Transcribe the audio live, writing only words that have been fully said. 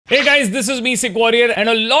Hey guys, this is me, SikhWarrior, and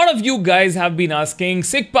a lot of you guys have been asking,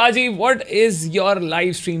 SikhPaji, what is your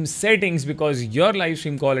live stream settings? Because your live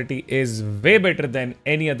stream quality is way better than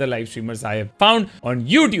any other live streamers I have found on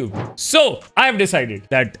YouTube. So I have decided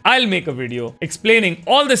that I'll make a video explaining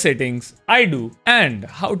all the settings I do and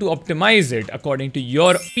how to optimize it according to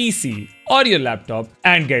your PC or your laptop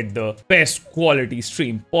and get the best quality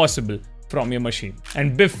stream possible from your machine.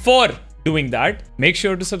 And before doing that, make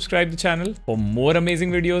sure to subscribe the channel for more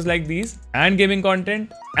amazing videos like these and gaming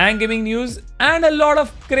content and gaming news and a lot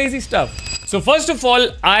of crazy stuff. So first of all,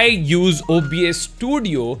 I use OBS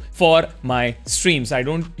Studio for my streams. I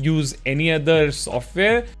don't use any other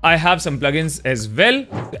software. I have some plugins as well.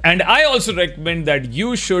 And I also recommend that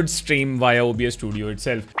you should stream via OBS Studio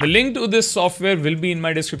itself. The link to this software will be in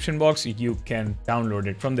my description box. You can download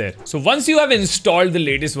it from there. So once you have installed the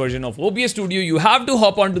latest version of OBS Studio, you have to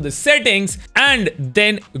hop onto the settings and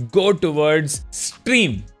then go towards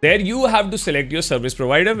stream. There you have to select your service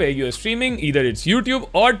provider where you are streaming, either it's YouTube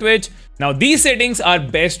or Twitch. Now these settings are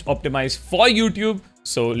best optimized for YouTube.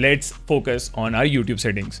 So let's focus on our YouTube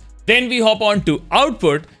settings. Then we hop on to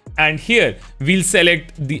output, and here we'll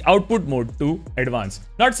select the output mode to advanced.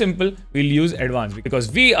 Not simple, we'll use advanced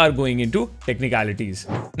because we are going into technicalities.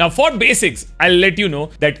 Now for basics, I'll let you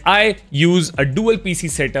know that I use a dual PC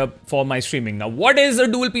setup for my streaming. Now what is a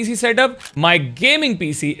dual PC setup? My gaming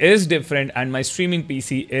PC is different and my streaming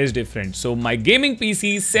PC is different. So my gaming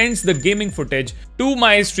PC sends the gaming footage to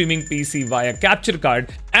my streaming PC via capture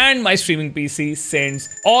card, and my streaming PC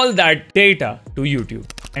sends all that data to YouTube.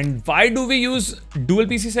 And why do we use dual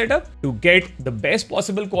PC setup? To get the best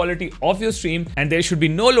possible quality of your stream, and there should be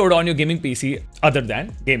no load on your gaming PC other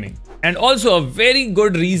than gaming. And also a very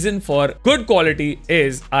good reason for good quality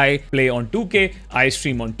is I play on 2K, I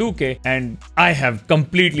stream on 2K, and I have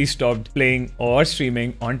completely stopped playing or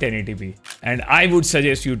streaming on 1080p. And I would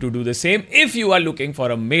suggest you to do the same if you are looking for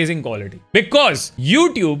amazing quality. Because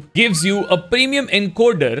YouTube gives you a premium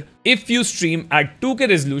encoder if you stream at 2K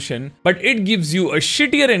resolution, but it gives you a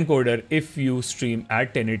shittier encoder if you stream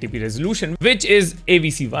at 1080p resolution, which is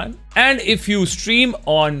AVC1. And if you stream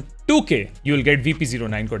on 2K, you'll get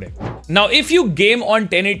VP09 codec. Now, if you game on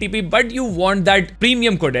 1080p, but you want that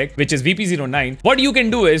premium codec, which is VP09, what you can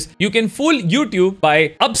do is you can fool YouTube by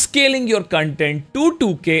upscaling your content to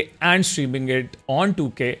 2K and streaming it on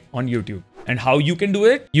 2K on YouTube. And how you can do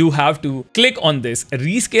it? You have to click on this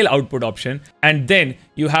rescale output option, and then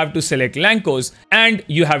you have to select Lancos, and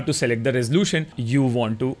you have to select the resolution you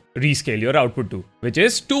want to rescale your output to, which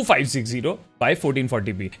is 2560 by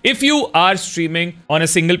 1440p. If you are streaming on a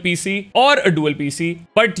single PC or a dual PC,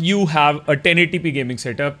 but you have a 1080p gaming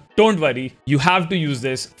setup, don't worry, you have to use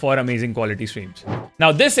this for amazing quality streams.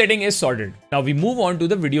 Now this setting is sorted. Now we move on to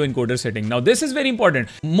the video encoder setting. Now this is very important.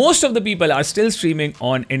 Most of the people are still streaming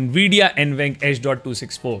on NVIDIA NVENC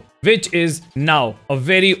H.264, which is now a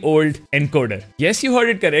very old encoder. Yes, you heard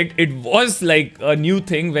it correct. It was like a new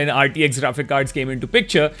thing when RTX graphic cards came into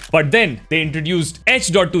picture, but then they introduced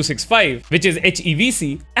H.265, which is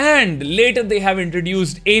HEVC, and later they have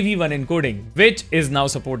introduced AV1 encoding, which is now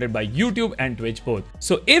supported by YouTube and Twitch both.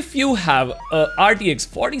 So if you have a RTX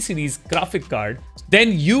 40 series graphic card,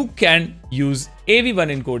 then you can use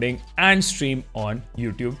AV1 encoding and stream on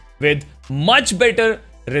YouTube with much better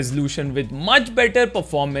resolution, with much better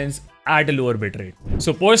performance at a lower bitrate.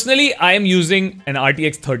 So personally, I am using an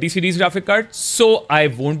RTX 30 series graphic card, so I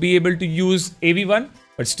won't be able to use AV1.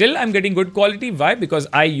 But still, I'm getting good quality. Why? Because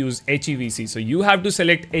I use HEVC. So you have to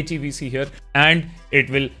select HEVC here, and it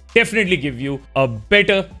will definitely give you a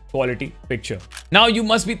better quality picture. Now you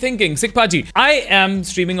must be thinking, SikhPaji, I am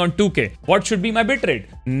streaming on 2K. What should be my bitrate?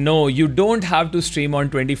 No, you don't have to stream on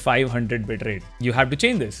 2500 bitrate. You have to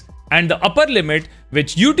change this. And the upper limit,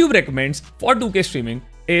 which YouTube recommends for 2K streaming,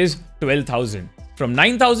 is 12,000. From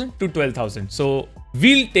 9,000 to 12,000. So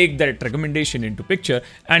we'll take that recommendation into picture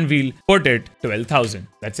and we'll put it 12,000.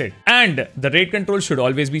 That's it. And the rate control should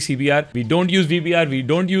always be CBR. We don't use VBR. We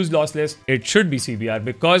don't use lossless. It should be CBR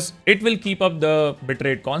because it will keep up the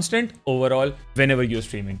bitrate constant overall whenever you're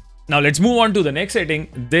streaming. Now let's move on to the next setting.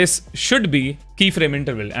 This should be keyframe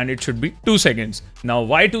interval and it should be 2 seconds. Now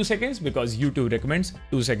why 2 seconds? Because YouTube recommends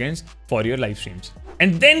 2 seconds for your live streams.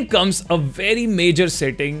 And then comes a very major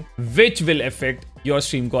setting which will affect your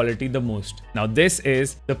stream quality the most. Now this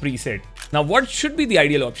is the preset. Now what should be the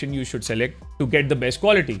ideal option you should select to get the best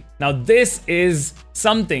quality? Now this is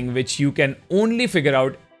something which you can only figure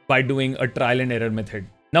out by doing a trial and error method.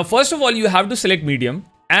 Now first of all, you have to select medium,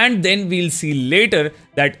 and then we'll see later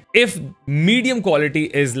that if medium quality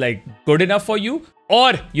is like good enough for you,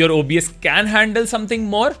 or your OBS can handle something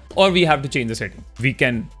more, or we have to change the setting. We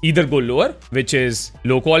can either go lower, which is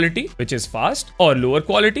low quality, which is fast, or lower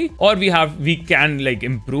quality, or we can like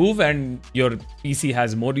improve and your PC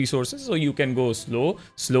has more resources, so you can go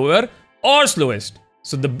slower, or slowest.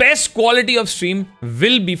 So the best quality of stream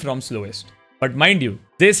will be from slowest. But mind you,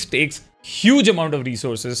 this takes huge amount of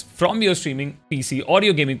resources from your streaming PC or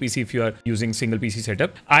your gaming PC if you are using single PC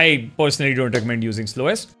setup. I personally don't recommend using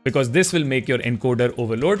slowest because this will make your encoder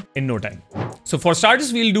overload in no time. So for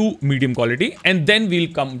starters, we'll do medium quality and then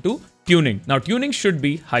we'll come to tuning. Now tuning should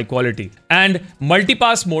be high quality and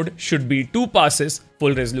multipass mode should be 2 passes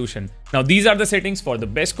full resolution. Now these are the settings for the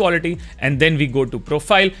best quality, and then we go to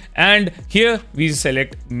profile and here we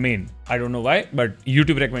select main. I don't know why, but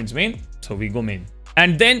YouTube recommends main, so we go main.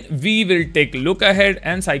 And then we will take look ahead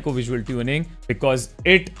and psycho visual tuning because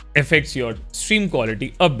it affects your stream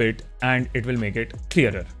quality a bit and it will make it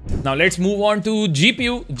clearer. Now let's move on to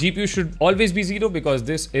GPU. GPU should always be 0 because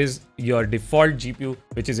this is your default GPU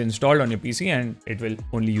which is installed on your PC and it will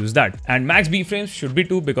only use that. And max B frames should be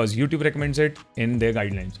 2 because YouTube recommends it in their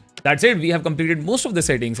guidelines. That's it. We have completed most of the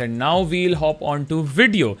settings and now we'll hop on to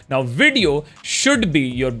video. Now video should be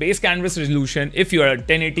your base canvas resolution. If you are a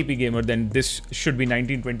 1080p gamer, then this should be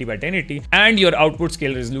 1920 by 1080 and your output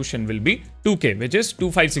scale resolution will be 2K, which is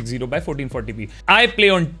 2560 by 1440p. I play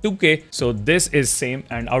on 2K, so this is same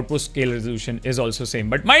and output scale resolution is also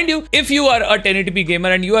same. But mind you, if you are a 1080p gamer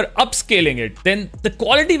and you are upscaling it, then the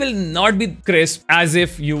quality will not be crisp as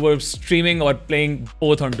if you were streaming or playing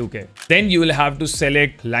both on 2K. Then you will have to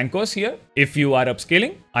select Lancos here. If you are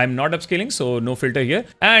upscaling, I'm not upscaling, so no filter here.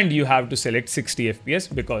 And you have to select 60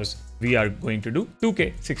 FPS because we are going to do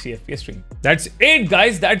 2K 60 FPS stream. That's it,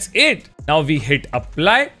 guys. That's it. Now we hit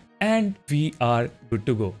apply and we are good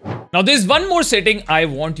to go. Now there's one more setting I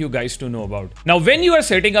want you guys to know about. Now when you are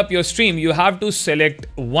setting up your stream, you have to select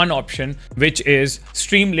one option which is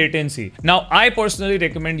stream latency. Now I personally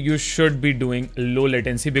recommend you should be doing low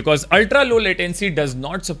latency because ultra low latency does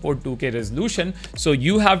not support 2K resolution. So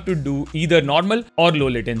you have to do either normal or low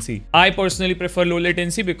latency. I personally prefer low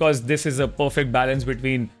latency because this is a perfect balance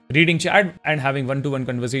between reading chat and having one-to-one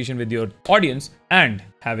conversation with your audience and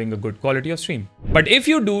having a good quality of stream. But if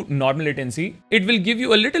you do normal latency, it will give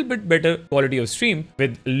you a little bit better quality of stream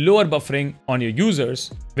with lower buffering on your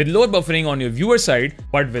users, with lower buffering on your viewer side,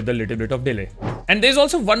 but with a little bit of delay. And there's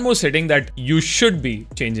also one more setting that you should be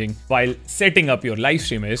changing while setting up your live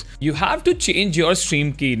stream is you have to change your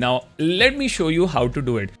stream key. Now, let me show you how to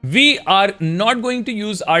do it. We are not going to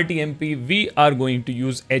use RTMP. We are going to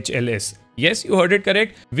use HLS. Yes, you heard it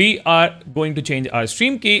correct. We are going to change our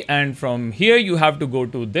stream key and from here you have to go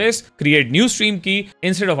to this, create new stream key.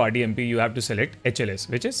 Instead of RTMP, you have to select HLS,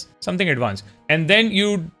 which is something advanced. And then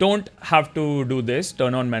you don't have to do this,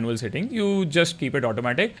 turn on manual setting. You just keep it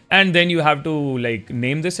automatic. And then you have to like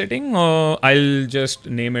name the setting. I'll just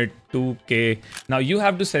name it 2K. Now you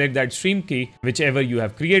have to select that stream key, whichever you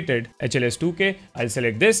have created, HLS 2K. I'll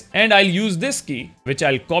select this and I'll use this key, which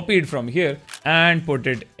I'll copy it from here and put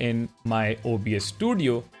it in my OBS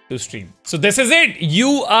studio to stream. So this is it.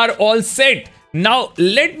 You are all set. Now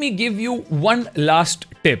let me give you one last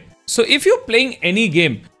tip. So if you're playing any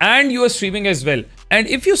game and you are streaming as well, and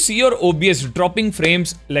if you see your OBS dropping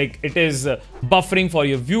frames, like it is buffering for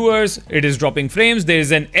your viewers, it is dropping frames, there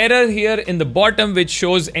is an error here in the bottom which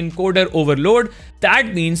shows encoder overload.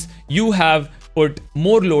 That means you have put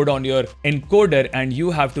more load on your encoder and you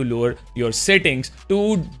have to lower your settings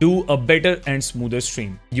to do a better and smoother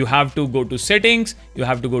stream. You have to go to settings, you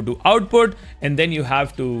have to go to output, and then you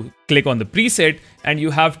have to click on the preset and you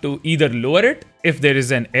have to either lower it if there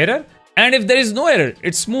is an error, and if there is no error,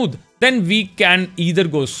 it's smooth, then we can either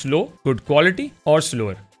go slow, good quality, or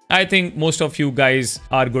slower. I think most of you guys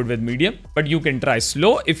are good with medium, but you can try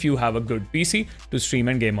slow if you have a good PC to stream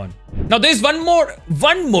and game on. Now there's one more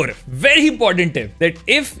very important tip that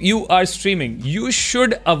if you are streaming, you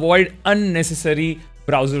should avoid unnecessary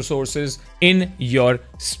browser sources in your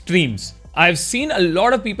streams. I've seen a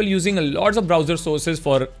lot of people using a lot of browser sources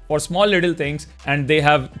for small little things, and they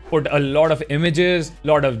have put a lot of images,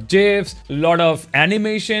 lot of GIFs, lot of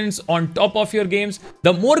animations on top of your games.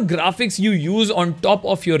 The more graphics you use on top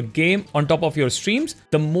of your game, on top of your streams,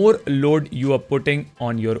 the more load you are putting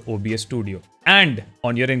on your OBS studio and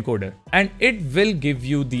on your encoder. And it will give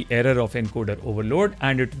you the error of encoder overload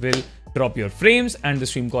and it will drop your frames and the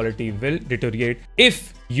stream quality will deteriorate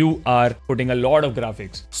if you are putting a lot of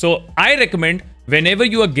graphics. So I recommend whenever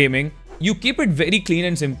you are gaming, you keep it very clean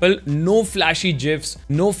and simple. No flashy GIFs,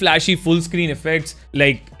 no flashy full screen effects.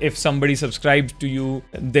 Like if somebody subscribes to you,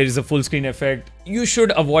 there is a full screen effect. You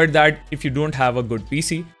should avoid that. If you don't have a good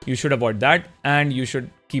PC, you should avoid that, and you should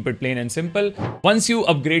keep it plain and simple. Once you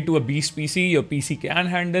upgrade to a beast PC, your PC can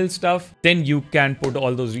handle stuff, then you can put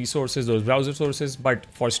all those resources, those browser sources. But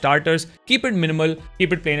for starters, keep it minimal,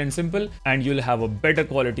 keep it plain and simple, and you'll have a better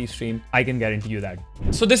quality stream. I can guarantee you that.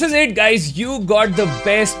 So this is it, guys. You got the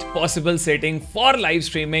best possible setting for live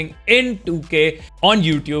streaming in 2K on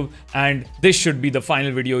YouTube, and this should be the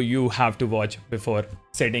final video you have to watch before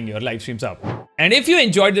setting your live streams up. And if you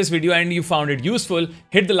enjoyed this video and you found it useful,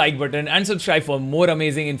 hit the like button and subscribe for more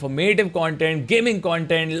amazing informative content, gaming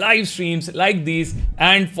content, live streams like these,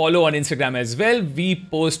 and follow on Instagram as well. We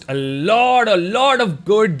post a lot of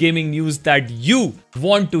good gaming news that you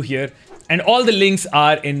want to hear. And all the links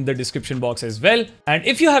are in the description box as well. And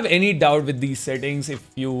if you have any doubt with these settings, if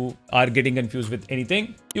you are getting confused with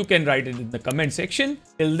anything, you can write it in the comment section.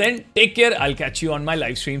 Till then, take care. I'll catch you on my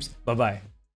live streams. Bye-bye.